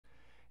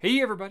Hey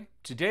everybody,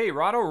 today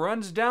Rahdo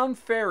runs down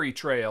fairy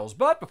trails,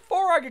 but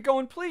before I get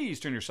going, please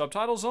turn your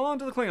subtitles on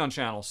to the Klingon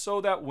channel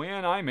so that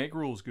when I make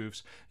rules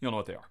goofs, you'll know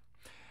what they are.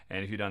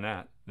 And if you've done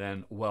that,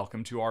 then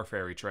welcome to our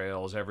fairy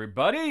trails,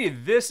 everybody.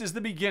 This is the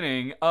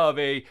beginning of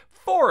a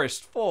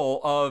forest full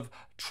of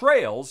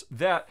trails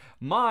that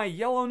my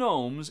yellow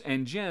gnomes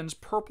and Jen's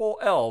purple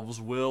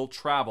elves will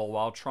travel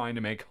while trying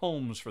to make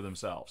homes for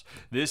themselves.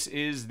 This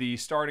is the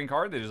starting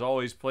card that is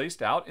always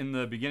placed out in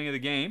the beginning of the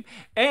game,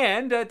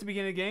 and at the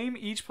beginning of the game,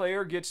 each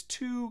player gets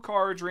 2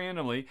 cards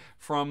randomly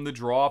from the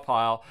draw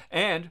pile,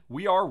 and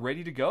we are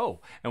ready to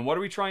go. And what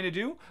are we trying to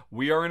do?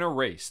 We are in a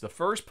race. The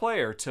first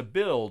player to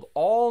build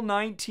all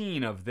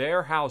 19 of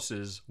their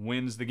houses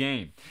wins the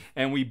game.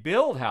 And we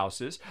build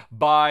houses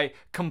by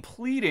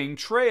completing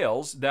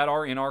trails that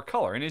are in our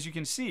color. And as you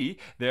can see,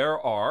 there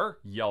are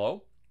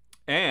yellow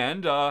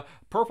and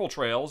purple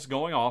trails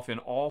going off in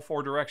all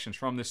 4 directions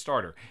from this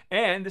starter.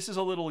 And this is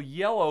a little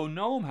yellow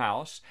gnome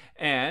house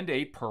and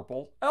a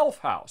purple elf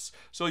house.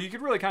 So you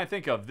could really kind of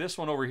think of this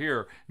one over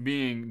here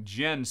being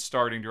Jen's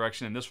starting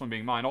direction and this one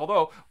being mine.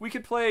 Although we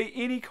could play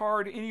any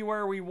card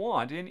anywhere we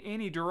want in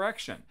any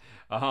direction.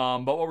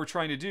 But what we're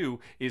trying to do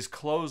is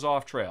close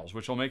off trails,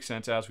 which will make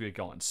sense as we get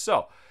going.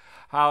 So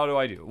how do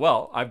I do?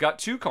 Well, I've got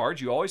 2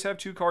 cards. You always have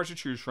 2 cards to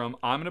choose from.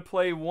 I'm going to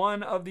play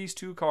one of these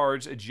 2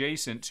 cards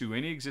adjacent to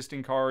any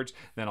existing cards.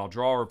 Then I'll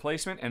draw a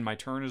replacement, and my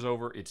turn is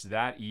over. It's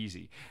that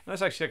easy. And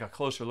let's actually take a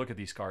closer look at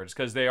these cards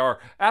because they are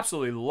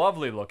absolutely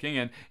lovely looking,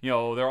 and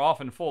they're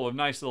often full of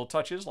nice little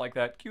touches like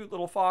that cute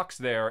little fox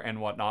there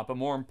and whatnot. But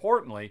more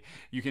importantly,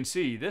 you can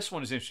see this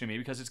one is interesting to me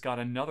because it's got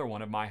another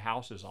one of my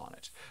houses on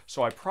it.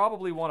 So I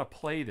probably want to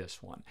play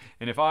this one.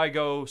 And if I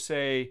go,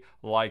 say,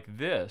 like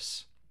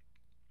this,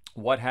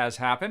 what has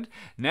happened?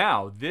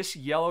 Now, this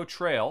yellow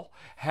trail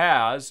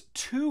has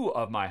 2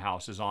 of my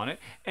houses on it,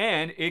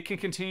 and it can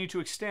continue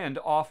to extend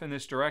off in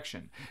this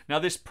direction. Now,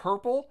 this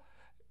purple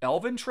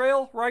elven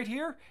trail right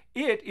here,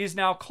 it is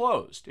now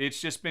closed.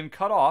 It's just been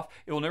cut off.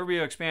 It will never be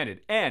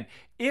expanded. And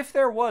if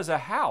there was a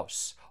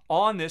house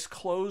on this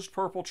closed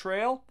purple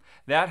trail,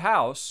 that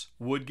house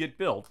would get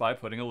built by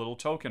putting a little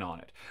token on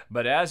it.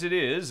 But as it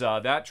is,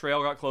 that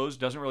trail got closed,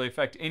 doesn't really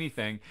affect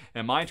anything.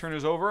 And my turn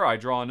is over. I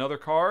draw another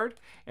card,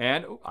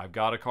 and I've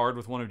got a card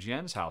with one of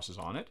Jen's houses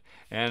on it,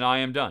 and I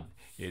am done.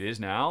 It is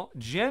now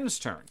Jen's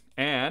turn.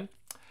 And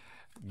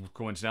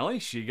coincidentally,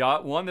 she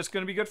got one that's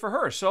going to be good for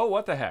her. So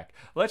what the heck?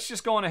 Let's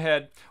just go on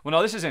ahead. Well,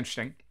 now this is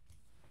interesting.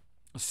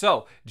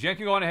 So Jen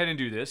can go on ahead and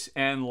do this,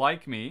 and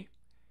like me,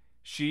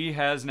 she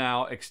has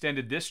now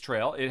extended this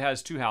trail. It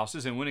has 2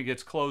 houses, and when it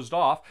gets closed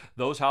off,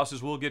 those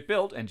houses will get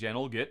built, and Jen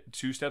will get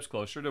 2 steps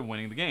closer to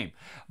winning the game.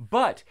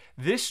 But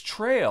this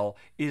trail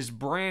is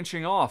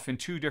branching off in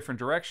 2 different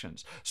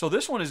directions. So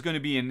this one is going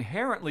to be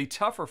inherently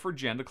tougher for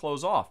Jen to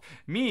close off.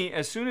 Me,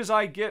 as soon as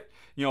I get,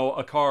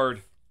 a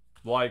card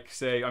like,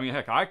 say,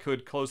 heck, I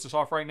could close this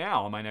off right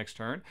now on my next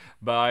turn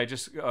by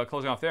just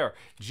closing off there.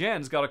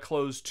 Jen's got to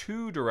close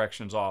 2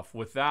 directions off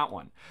with that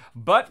one.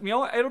 But,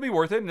 it'll be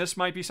worth it, and this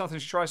might be something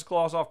she tries to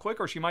close off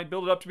quick, or she might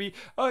build it up to be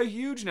a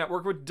huge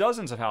network with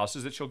dozens of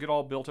houses that she'll get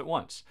all built at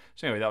once.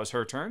 So anyway, that was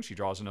her turn. She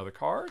draws another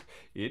card.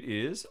 It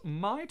is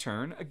my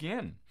turn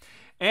again.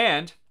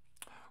 And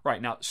right,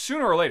 now,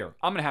 sooner or later,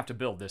 I'm going to have to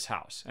build this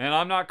house. And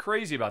I'm not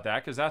crazy about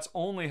that because that's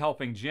only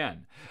helping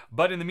Jen.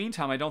 But in the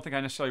meantime, I don't think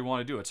I necessarily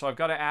want to do it. So I've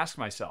got to ask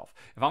myself,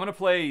 if I'm going to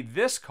play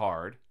this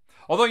card,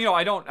 although,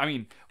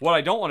 what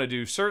I don't want to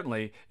do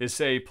certainly is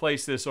say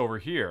place this over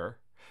here.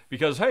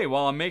 Because, hey,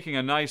 while I'm making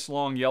a nice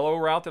long yellow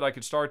route that I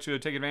could start to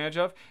take advantage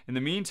of, in the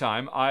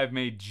meantime, I've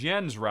made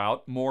Jen's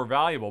route more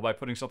valuable by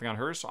putting something on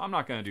hers, so I'm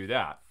not going to do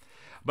that.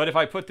 But if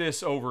I put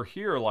this over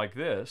here like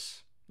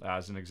this,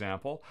 as an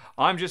example,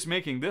 I'm just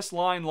making this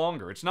line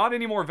longer. It's not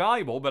any more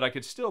valuable, but I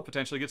could still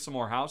potentially get some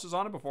more houses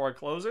on it before I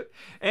close it.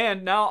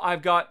 And now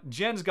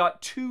Jen's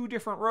got 2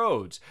 different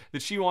roads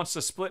that she wants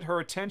to split her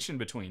attention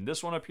between.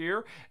 This one up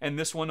here and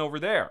this one over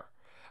there.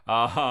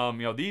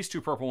 These 2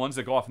 purple ones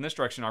that go off in this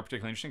direction are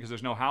particularly interesting because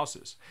there's no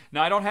houses.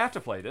 Now, I don't have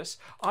to play this.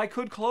 I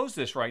could close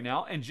this right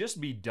now and just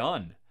be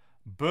done.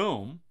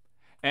 Boom.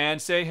 And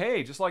say,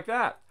 hey, just like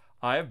that,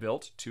 I have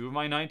built 2 of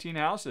my 19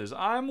 houses.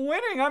 I'm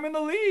winning. I'm in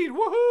the lead.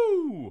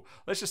 Woohoo!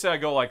 Let's just say I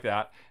go like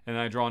that, and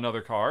then I draw another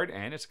card,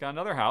 and it's got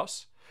another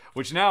house,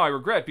 which now I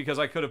regret because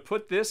I could have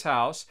put this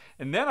house,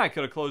 and then I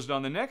could have closed it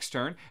on the next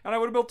turn, and I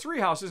would have built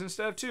 3 houses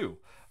instead of 2.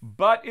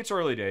 But it's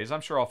early days.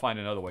 I'm sure I'll find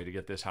another way to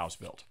get this house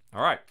built.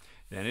 All right.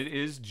 Then it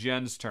is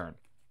Jen's turn.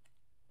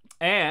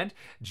 And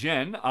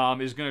Jen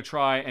is going to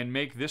try and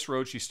make this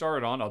road she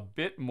started on a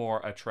bit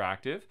more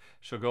attractive.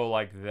 She'll go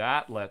like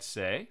that, let's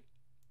say.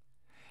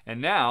 And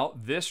now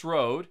this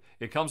road,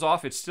 it comes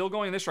off. It's still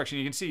going in this direction.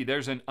 You can see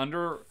there's an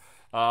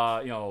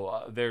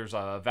there's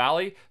a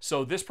valley.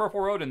 So this purple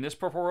road and this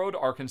purple road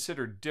are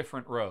considered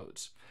different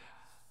roads.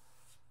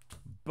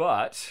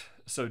 But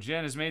so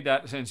Jen has made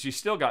that, and she's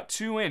still got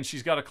 2 in.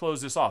 She's got to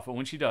close this off. But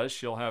when she does,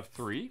 she'll have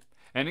 3.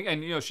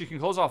 And she can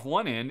close off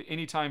one end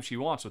anytime she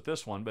wants with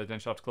this one, but then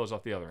she'll have to close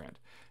off the other end.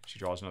 She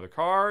draws another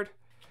card,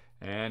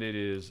 and it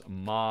is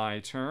my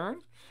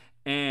turn.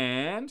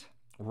 And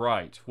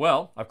Right.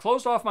 Well, I've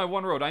closed off my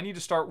one road. I need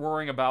to start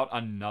worrying about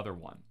another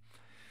one.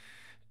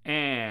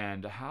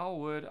 And how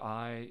would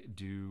I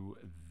do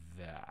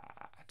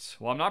that?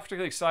 Well, I'm not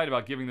particularly excited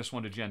about giving this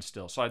one to Jen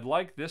still, so I'd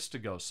like this to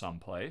go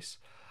someplace.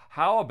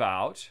 How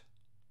about,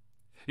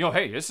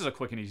 hey, this is a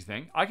quick and easy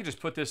thing. I could just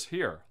put this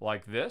here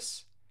like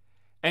this,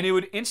 and it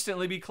would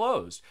instantly be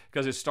closed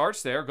because it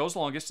starts there, goes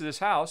along, gets to this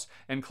house,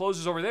 and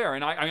closes over there.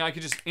 And I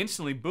could just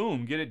instantly,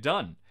 boom, get it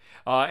done.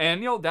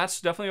 And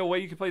that's definitely a way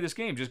you could play this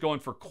game, just going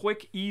for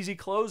quick, easy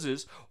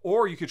closes,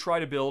 or you could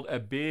try to build a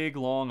big,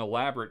 long,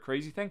 elaborate,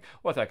 crazy thing.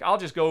 What the heck? I'll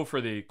just go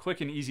for the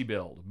quick and easy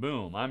build.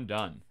 Boom, I'm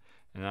done.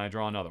 And then I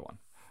draw another one.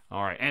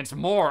 All right, and some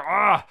more.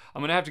 I'm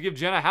going to have to give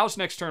Jen a house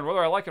next turn,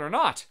 whether I like it or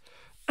not.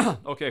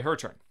 Okay, her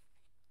turn.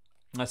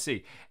 Let's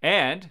see.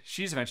 And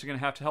she's eventually going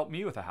to have to help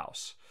me with a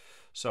house.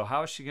 So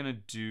how is she going to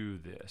do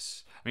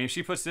this? I mean, if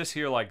she puts this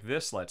here like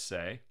this, let's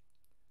say,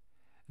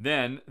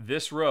 then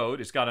this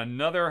road, it's got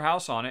another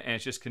house on it, and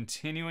it's just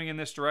continuing in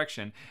this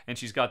direction. And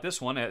she's got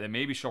this one that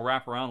maybe she'll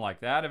wrap around like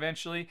that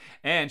eventually.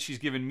 And she's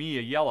given me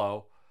a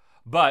yellow.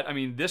 But, I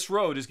mean, this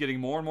road is getting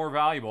more and more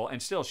valuable.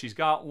 And still, she's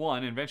got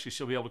one. And eventually,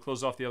 she'll be able to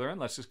close off the other end.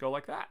 Let's just go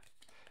like that.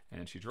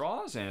 And she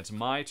draws, and it's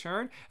my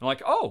turn. And I'm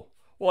like, oh,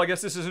 well, I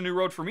guess this is a new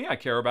road for me I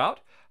care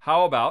about.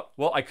 How about,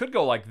 well, I could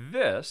go like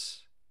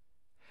this.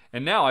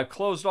 And now I've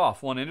closed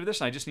off one end of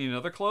this, and I just need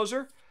another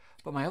closer.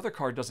 But my other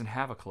card doesn't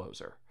have a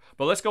closer.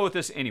 But let's go with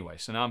this anyway.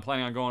 So now I'm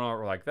planning on going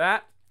over like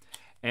that.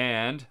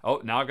 And,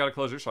 now I've got a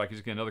closer, so I can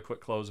just get another quick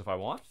close if I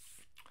want.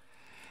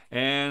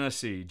 And let's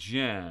see,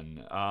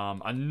 Jen.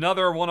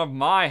 Another one of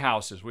my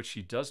houses, which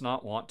she does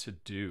not want to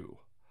do.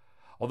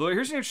 Although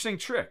here's an interesting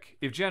trick.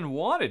 If Jen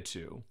wanted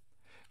to,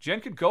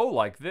 Jen could go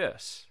like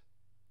this.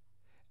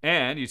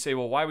 And you'd say,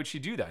 well, why would she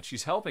do that?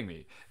 She's helping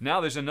me.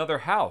 Now there's another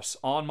house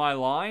on my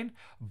line,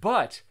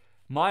 but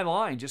my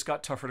line just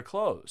got tougher to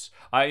close.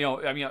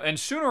 And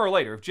sooner or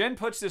later, if Jen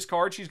puts this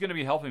card, she's going to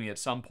be helping me at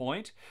some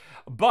point.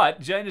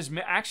 But Jen is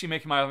actually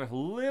making my life a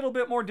little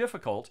bit more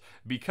difficult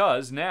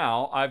because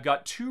now I've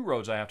got two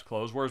roads I have to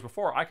close, whereas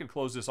before I could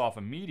close this off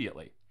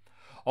immediately.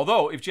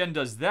 Although, if Jen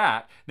does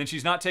that, then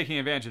she's not taking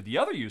advantage of the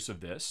other use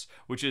of this,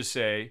 which is,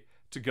 say,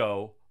 to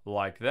go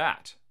like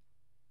that.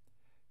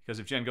 Because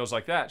if Jen goes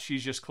like that,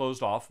 she's just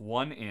closed off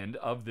one end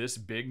of this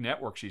big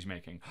network she's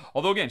making.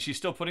 Although, again, she's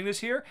still putting this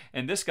here,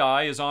 and this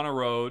guy is on a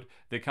road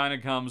that kind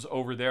of comes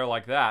over there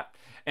like that.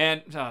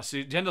 And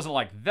see, Jen doesn't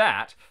like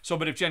that.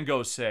 But if Jen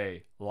goes,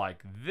 say,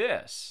 like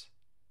this,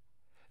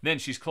 then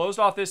she's closed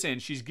off this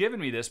end. She's given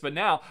me this, but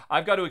now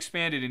I've got to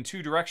expand it in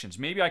two directions.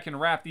 Maybe I can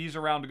wrap these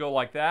around to go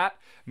like that.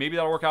 Maybe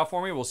that'll work out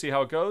for me. We'll see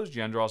how it goes.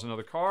 Jen draws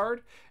another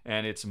card,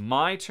 and it's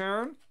my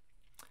turn.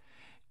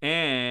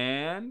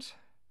 And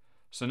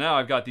so now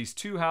I've got these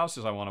two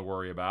houses I want to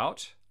worry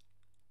about,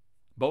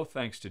 both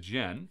thanks to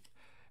Jen.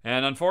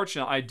 And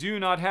unfortunately, I do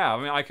not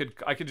have, I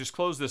could just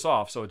close this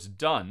off so it's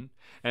done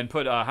and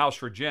put a house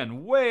for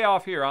Jen way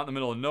off here out in the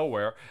middle of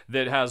nowhere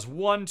that has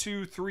 1,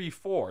 2, 3,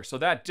 4. So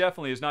that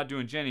definitely is not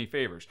doing Jen any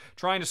favors.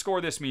 Trying to score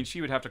this means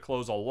she would have to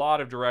close a lot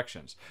of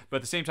directions. But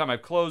at the same time,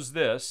 I've closed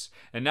this,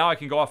 and now I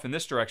can go off in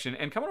this direction.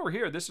 And coming over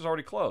here, this is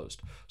already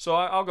closed. So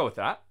I'll go with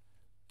that.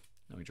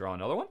 Let me draw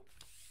another one.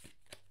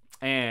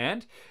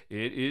 And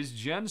it is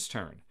Jen's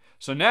turn.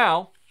 So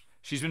now,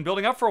 she's been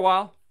building up for a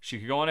while. She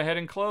could go on ahead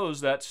and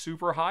close that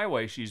super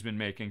highway she's been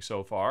making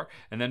so far,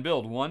 and then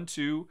build 1,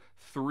 2,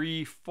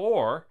 3,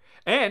 4,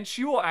 and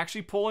she will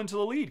actually pull into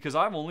the lead because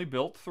I've only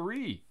built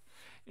 3.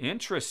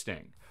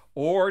 Interesting.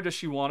 Or does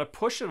she want to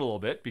push it a little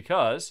bit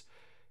because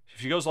if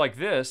she goes like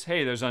this,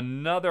 hey, there's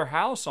another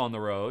house on the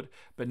road,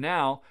 but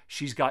now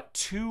she's got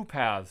 2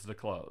 paths to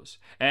close.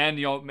 And,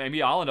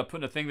 maybe I'll end up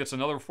putting a thing that's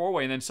another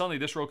 4-way, and then suddenly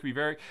this road could be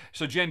very...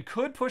 So Jen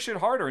could push it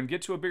harder and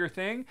get to a bigger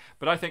thing,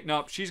 but I think,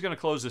 nope, she's going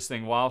to close this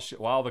thing while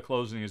the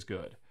closing is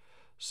good.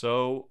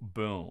 So,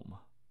 boom.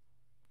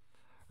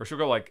 Or she'll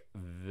go like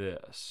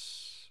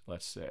this,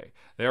 let's say.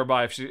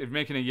 Thereby, if she's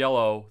making a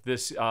yellow,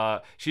 this...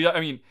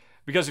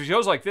 because if she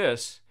goes like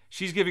this,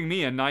 she's giving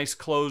me a nice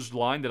closed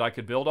line that I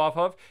could build off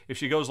of. If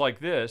she goes like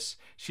this,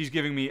 she's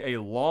giving me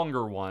a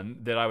longer one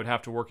that I would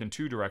have to work in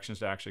 2 directions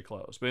to actually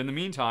close. But in the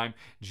meantime,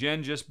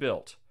 Jen just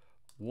built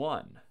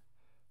 1,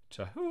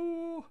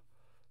 2,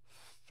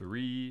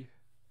 3,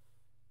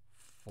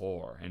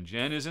 4. And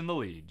Jen is in the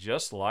lead,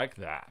 just like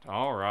that.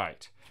 All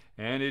right.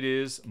 And it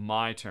is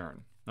my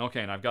turn.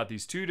 Okay, and I've got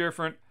these 2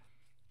 different...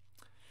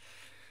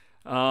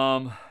 this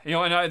one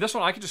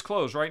I could just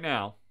close right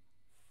now.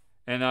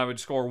 And I would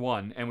score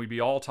 1, and we'd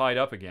be all tied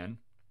up again.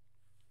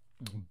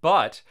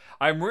 But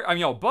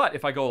but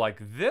if I go like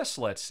this,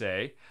 let's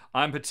say,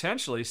 I'm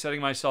potentially setting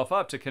myself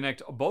up to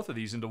connect both of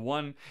these into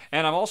one,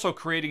 and I'm also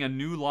creating a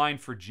new line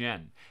for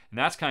Jen, and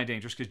that's kind of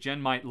dangerous because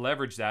Jen might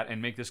leverage that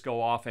and make this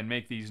go off and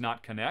make these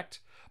not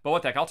connect. But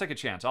what the heck? I'll take a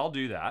chance. I'll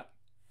do that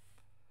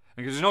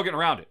because there's no getting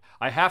around it.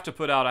 I have to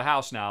put out a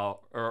house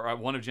now, or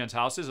one of Jen's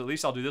houses. At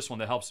least I'll do this one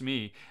that helps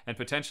me and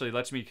potentially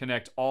lets me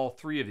connect all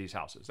 3 of these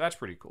houses. That's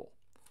pretty cool.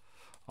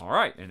 All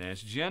right, and then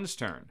it's Jen's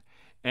turn.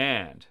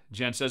 And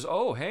Jen says,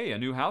 oh, hey, a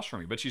new house for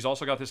me. But she's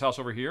also got this house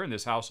over here and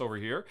this house over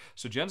here.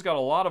 So Jen's got a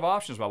lot of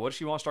options about what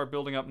she wants to start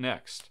building up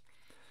next.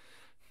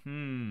 So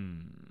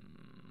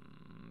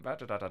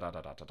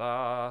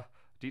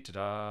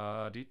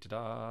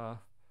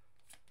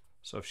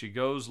if she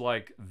goes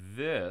like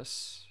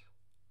this,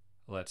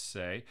 let's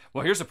say.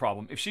 Well, here's the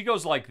problem. If she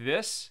goes like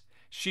this,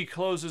 she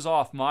closes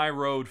off my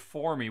road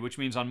for me, which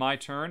means on my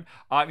turn,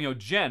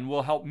 Jen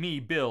will help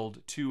me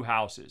build 2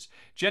 houses.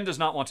 Jen does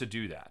not want to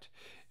do that.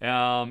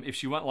 If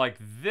she went like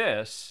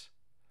this,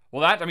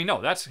 well,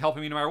 no, that's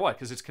helping me no matter what,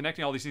 because it's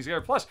connecting all these things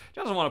together. Plus,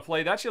 Jen doesn't want to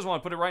play that. She doesn't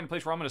want to put it right in a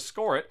place where I'm going to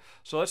score it.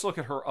 So let's look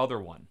at her other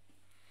one.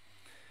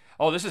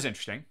 Oh, this is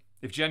interesting.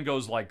 If Jen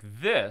goes like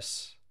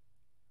this,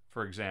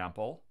 for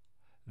example,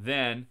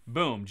 then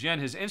boom, Jen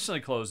has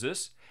instantly closed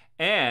this.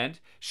 And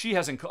she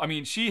has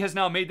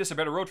now made this a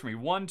better road for me.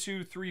 1,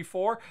 2, 3,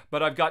 4,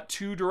 but I've got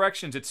 2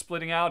 directions it's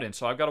splitting out in,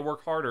 so I've got to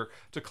work harder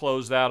to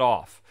close that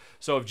off.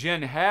 So if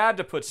Jen had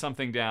to put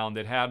something down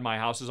that had my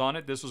houses on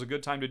it, this was a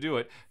good time to do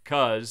it,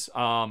 because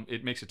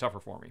it makes it tougher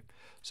for me.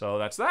 So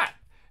that's that.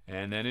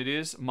 And then it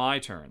is my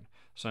turn.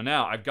 So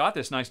now I've got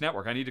this nice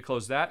network. I need to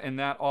close that and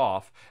that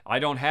off. I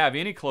don't have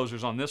any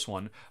closers on this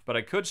one, but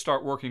I could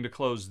start working to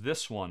close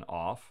this one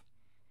off.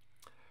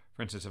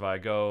 For instance, if I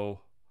go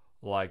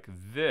like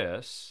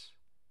this,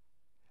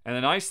 and the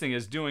nice thing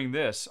is doing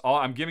this,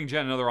 I'm giving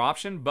Jen another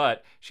option,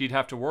 but she'd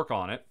have to work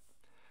on it.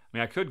 I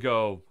mean, I could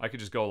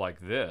just go like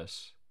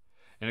this,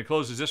 and it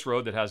closes this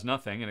road that has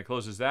nothing, and it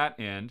closes that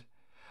end.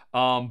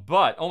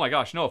 But, oh my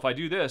gosh, no, if I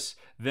do this,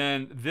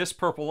 then this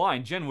purple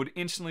line, Jen would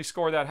instantly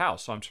score that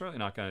house, so I'm certainly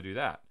not going to do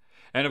that.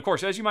 And of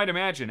course, as you might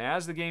imagine,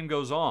 as the game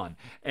goes on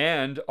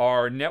and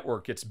our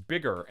network gets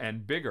bigger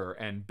and bigger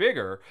and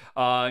bigger,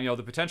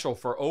 the potential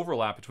for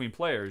overlap between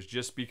players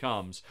just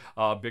becomes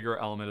a bigger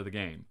element of the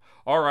game.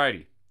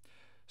 Alrighty,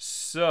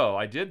 so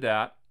I did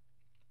that,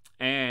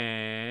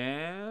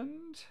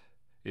 and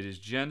it is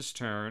Jen's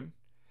turn.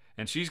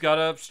 And she's got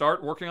to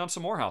start working on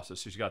some more houses.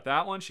 So she's got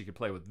that one. She could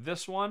play with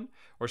this one,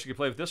 or she could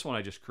play with this one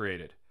I just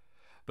created.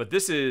 But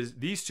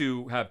these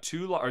two have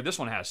this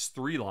one has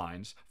 3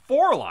 lines,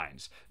 4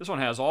 lines. This one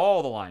has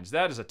all the lines.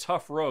 That is a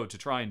tough road to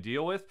try and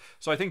deal with.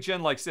 So I think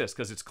Jen likes this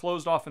because it's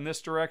closed off in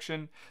this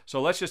direction.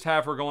 So let's just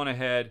have her going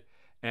ahead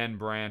and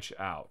branch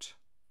out.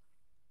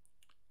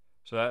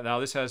 So now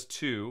this has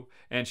 2,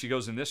 and she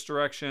goes in this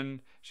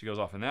direction. She goes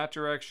off in that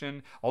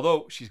direction.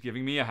 Although she's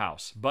giving me a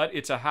house, but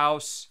it's a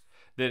house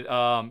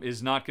that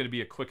is not going to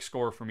be a quick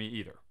score for me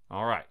either.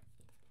 All right,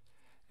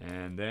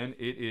 and then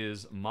it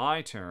is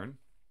my turn.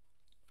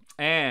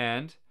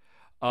 And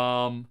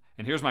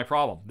here's my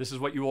problem. This is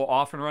what you will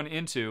often run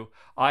into.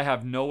 I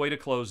have no way to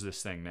close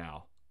this thing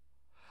now.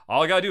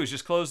 All I gotta do is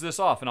just close this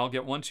off, and I'll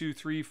get 1, 2,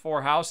 3,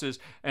 4 houses,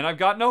 and I've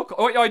got no.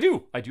 Oh, I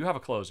do have a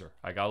closer.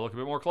 I gotta look a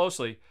bit more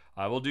closely.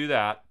 I will do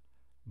that.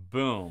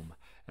 Boom,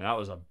 and that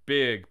was a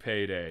big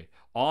payday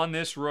on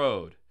this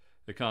road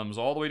that comes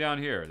all the way down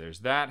here. There's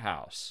that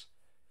house,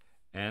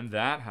 and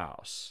that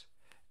house,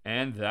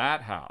 and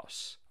that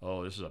house.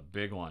 Oh, this is a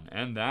big one,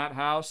 and that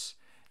house.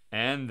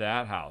 And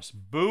that house.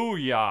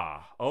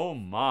 Booyah! Oh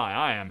my,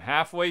 I am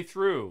halfway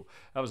through.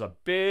 That was a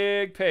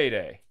big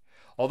payday.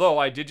 Although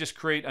I did just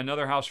create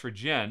another house for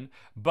Jen,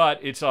 but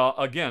it's,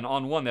 again,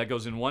 on one that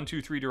goes in 1,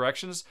 2, 3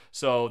 directions,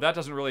 so that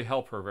doesn't really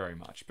help her very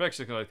much.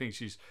 Basically, I think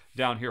she's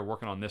down here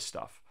working on this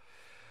stuff.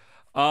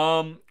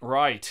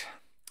 Right.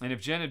 And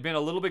if Jen had been a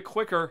little bit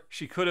quicker,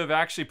 she could have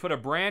actually put a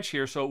branch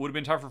here, so it would have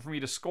been tougher for me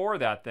to score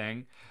that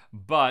thing,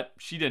 but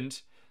she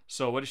didn't.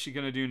 So what is she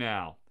going to do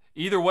now?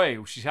 Either way,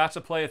 she has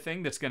to play a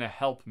thing that's going to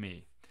help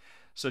me.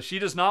 So she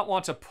does not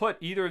want to put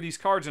either of these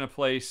cards in a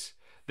place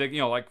that,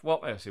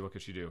 well, let's see, what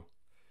could she do?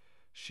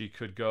 She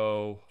could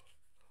go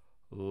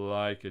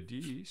like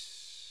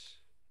this.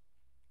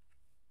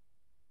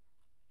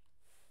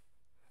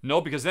 No,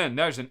 because then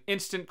there's an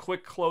instant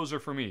quick closer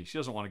for me. She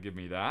doesn't want to give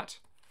me that.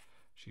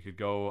 She could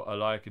go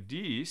like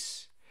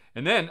this.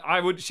 And then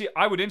I would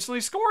instantly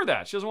score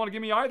that. She doesn't want to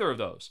give me either of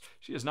those.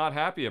 She is not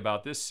happy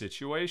about this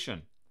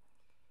situation.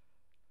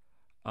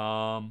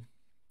 Yeah,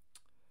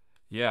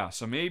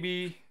 so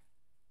maybe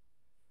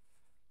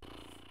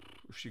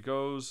if she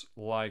goes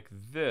like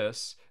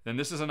this, then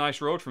this is a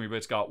nice road for me, but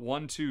it's got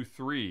 1, 2,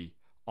 3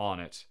 on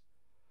it.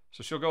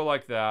 So she'll go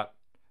like that.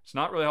 It's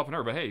not really helping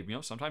her, but hey,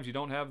 sometimes you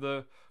don't have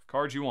the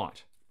cards you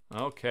want.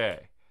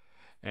 Okay.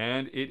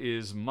 And it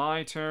is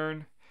my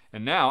turn.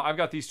 And now I've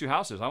got these 2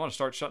 houses. I want to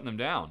start shutting them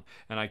down.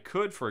 And I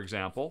could, for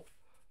example,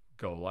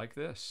 go like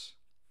this.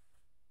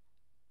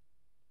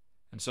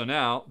 And so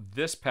now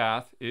this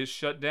path is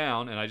shut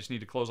down, and I just need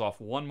to close off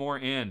one more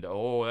end.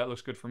 Oh, that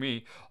looks good for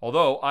me.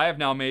 Although I have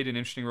now made an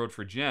interesting road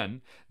for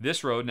Jen.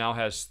 This road now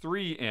has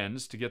 3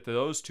 ends to get to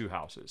those 2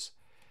 houses.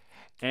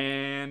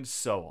 And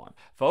so on.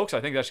 Folks,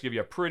 I think that should give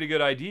you a pretty good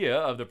idea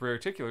of the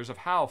particulars of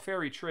how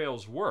Fairy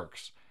Trails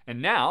works.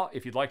 And now,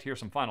 if you'd like to hear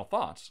some final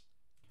thoughts.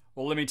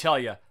 Well, let me tell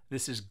you,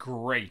 this is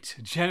great.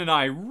 Jen and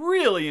I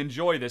really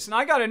enjoy this, and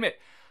I gotta admit,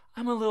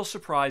 I'm a little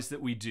surprised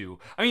that we do.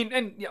 I mean,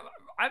 and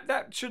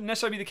that shouldn't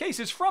necessarily be the case.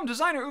 It's from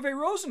designer Uwe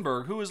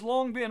Rosenberg, who has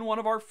long been one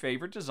of our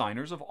favorite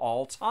designers of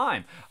all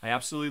time. I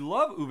absolutely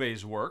love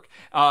Uwe's work.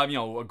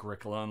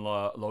 Agricola and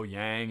Lo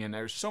Yang, and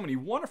there's so many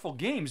wonderful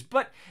games.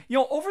 But,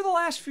 over the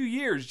last few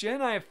years, Jen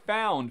and I have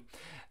found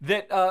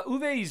that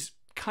Uwe's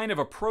kind of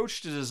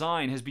approach to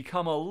design has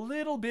become a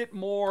little bit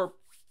more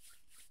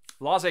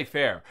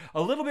laissez-faire,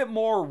 a little bit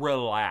more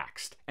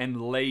relaxed and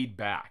laid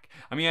back.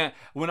 I mean,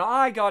 when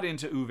I got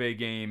into Uwe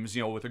games,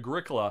 with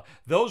Agricola,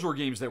 those were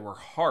games that were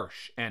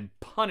harsh and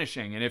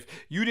punishing, and if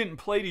you didn't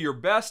play to your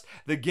best,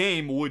 the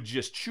game would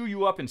just chew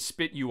you up and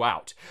spit you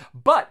out.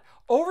 But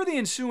over the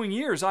ensuing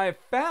years, I have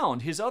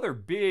found his other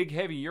big,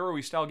 heavy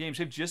Euro-y style games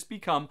have just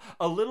become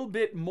a little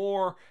bit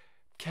more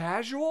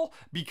casual,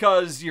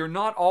 because you're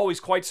not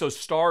always quite so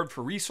starved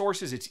for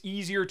resources. It's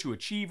easier to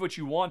achieve what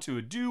you want to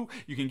do.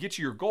 You can get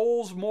to your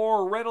goals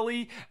more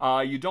readily.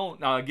 You don't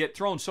get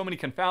thrown so many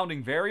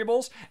confounding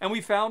variables, and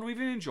we found we've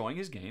been enjoying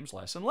his games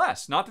less and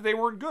less. Not that they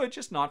weren't good,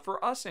 just not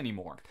for us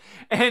anymore.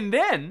 And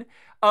then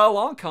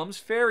along comes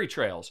Fairy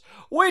Trails,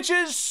 which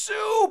is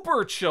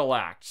super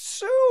chillaxed,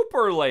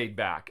 super laid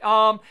back.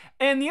 And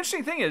the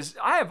interesting thing is,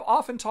 I have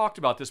often talked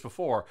about this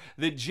before,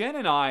 that Jen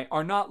and I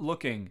are not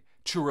looking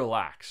to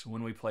relax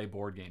when we play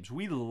board games.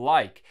 We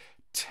like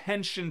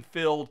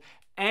tension-filled,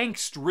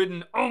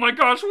 angst-ridden, oh my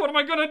gosh, what am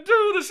I going to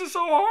do? This is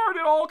so hard.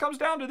 It all comes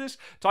down to this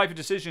type of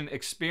decision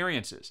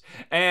experiences.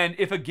 And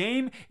if a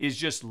game is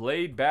just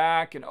laid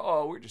back and,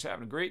 oh, we're just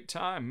having a great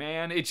time,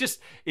 man, it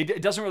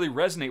doesn't really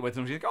resonate with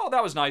them. You think, oh,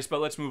 that was nice, but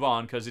let's move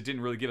on because it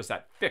didn't really give us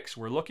that fix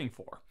we're looking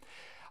for.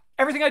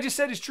 Everything I just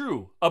said is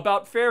true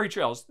about Fairy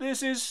Trails.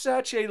 This is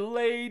such a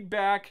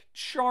laid-back,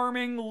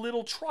 charming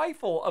little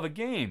trifle of a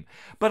game.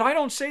 But I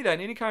don't say that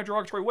in any kind of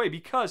derogatory way,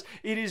 because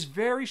it is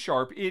very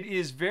sharp, it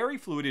is very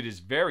fluid, it is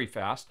very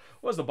fast.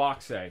 What does the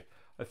box say?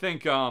 I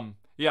think,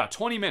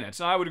 20 minutes.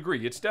 And I would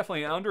agree. It's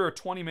definitely under a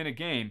 20-minute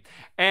game.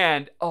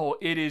 And,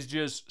 it is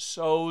just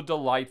so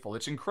delightful.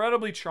 It's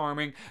incredibly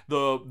charming.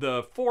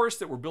 The forest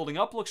that we're building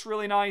up looks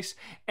really nice.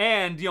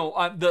 And,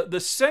 the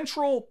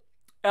central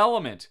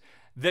element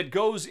that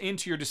goes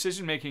into your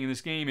decision making in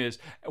this game is,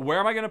 where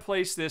am I going to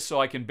place this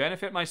so I can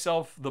benefit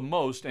myself the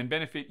most and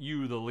benefit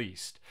you the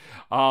least,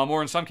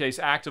 or in some case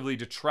actively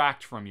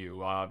detract from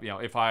you.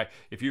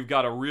 If you've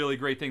got a really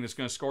great thing that's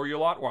going to score you a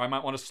lot, or I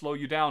might want to slow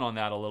you down on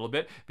that a little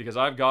bit because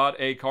I've got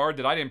a card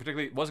that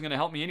wasn't going to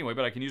help me anyway,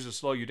 but I can use to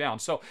slow you down.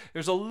 So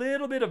there's a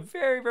little bit of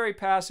very, very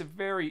passive,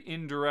 very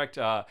indirect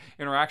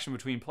interaction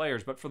between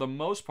players, but for the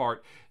most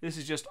part, this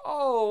is just,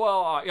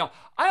 I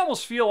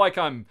almost feel like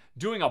I'm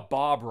doing a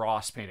Bob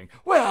Ross painting.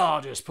 Well,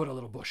 I'll just put a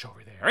little bush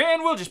over there,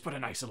 and we'll just put a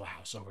nice little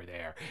house over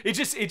there. It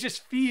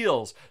just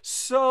feels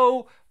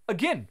so,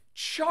 again,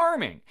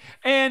 charming,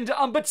 and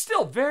but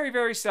still very,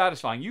 very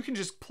satisfying. You can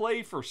just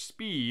play for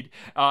speed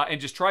and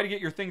just try to get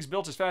your things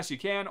built as fast as you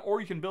can, or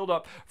you can build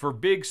up for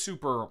big,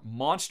 super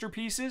monster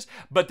pieces.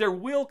 But there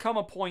will come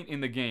a point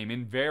in the game,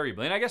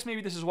 invariably, and I guess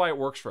maybe this is why it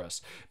works for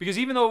us, because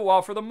even though,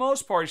 while for the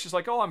most part it's just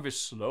like, I'm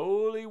just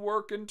slowly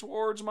working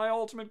towards my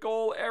ultimate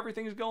goal,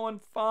 everything's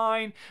going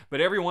fine, but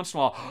every once in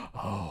a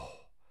while,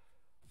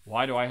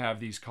 why do I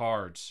have these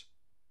cards?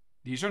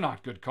 These are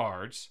not good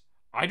cards.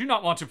 I do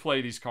not want to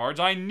play these cards.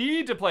 I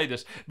need to play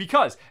this,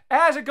 because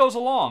as it goes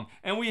along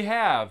and we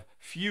have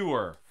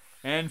fewer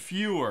and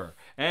fewer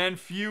and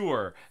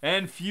fewer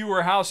and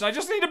fewer houses, I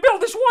just need to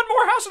build this one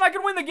more house and I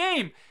can win the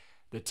game,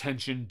 the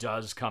tension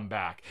does come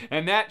back.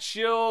 And that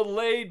chilled,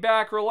 laid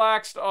back,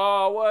 relaxed,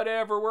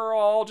 whatever, we're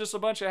all just a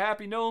bunch of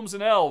happy gnomes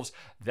and elves,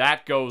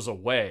 that goes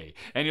away.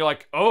 And you're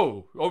like,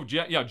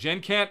 Jen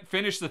can't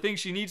finish the thing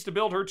she needs to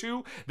build her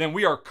too? Then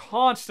we are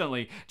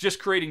constantly just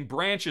creating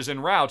branches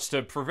and routes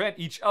to prevent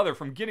each other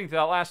from getting to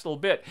that last little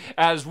bit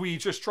as we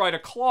just try to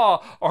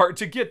claw or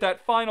to get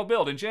that final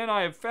build. And Jen and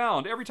I have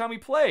found every time we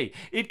play,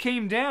 it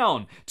came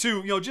down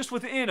to, just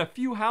within a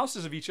few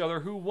houses of each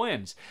other who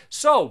wins.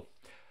 So,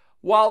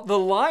 while the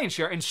lion's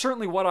share, and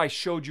certainly what I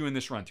showed you in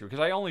this run through, because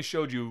I only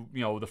showed you,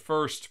 the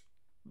first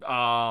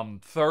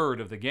third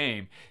of the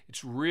game,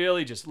 it's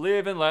really just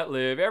live and let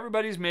live.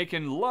 Everybody's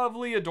making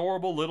lovely,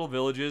 adorable little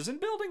villages and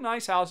building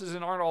nice houses,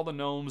 and aren't all the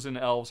gnomes and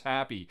elves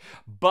happy?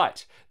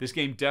 But this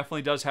game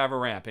definitely does have a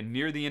ramp, and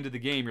near the end of the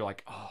game, you're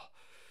like,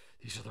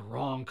 these are the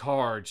wrong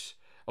cards.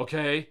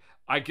 Okay,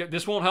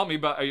 this won't help me,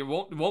 but I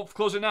won't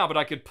close it now, but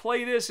I could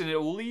play this and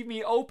it'll leave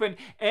me open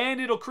and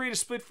it'll create a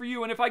split for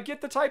you. And if I get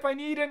the type I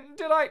need, and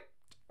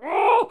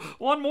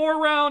one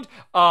more round.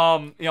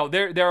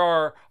 There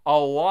are a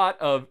lot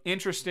of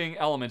interesting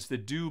elements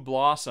that do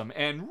blossom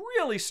and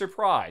really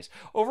surprise.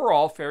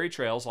 Overall, Fairy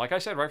Trails, like I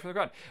said right from the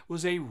ground,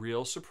 was a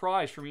real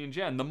surprise for me and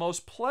Jen. The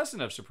most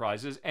pleasant of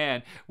surprises,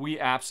 and we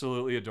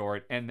absolutely adore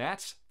it. And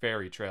that's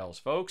Fairy Trails,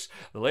 folks.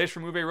 The latest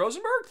from Uwe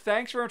Rosenberg.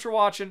 Thanks very much for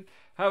watching.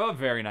 Have a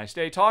very nice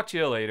day. Talk to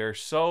you later.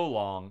 So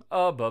long.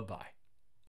 Bye-bye.